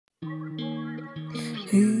Shirahbromie.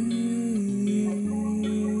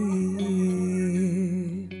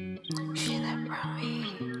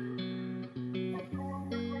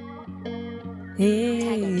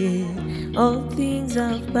 All things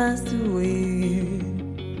have passed away.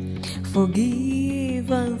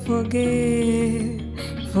 Forgive and forget.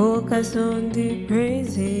 Focus on the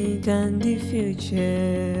present and the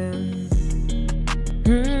future.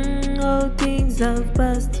 All things have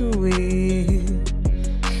passed away.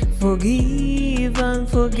 Forgive and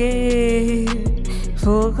forget.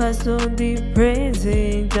 Focus on the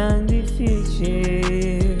present and the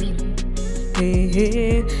future.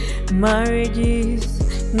 Marriage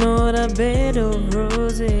is not a bed of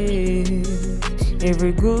roses.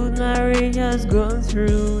 Every good marriage has gone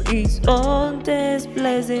through its own test,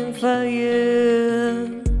 blessing for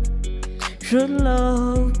you. Should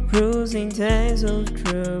love proves in times of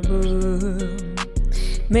trouble.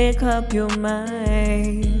 Make up your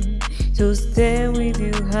mind to stay with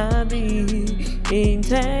you, hubby, in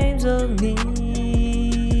times of need.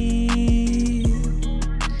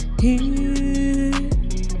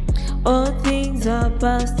 All things are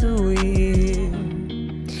passed away.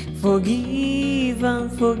 Forgive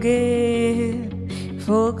and forget.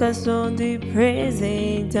 Focus on the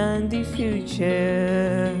present and the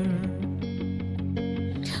future.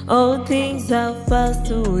 All things have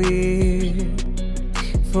passed away.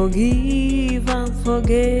 Forgive and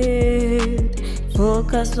forget.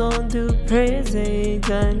 Focus on the present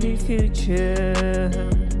and the future.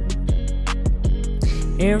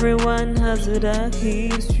 Everyone has a dark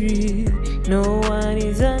history. No one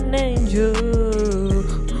is an angel.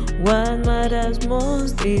 What matters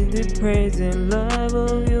most is the present love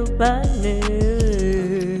of your partner.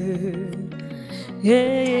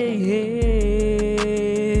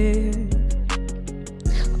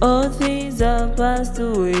 All things have passed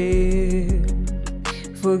away.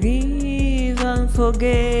 Forgive and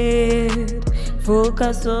forget.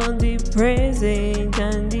 Focus on the present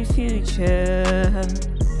and the future.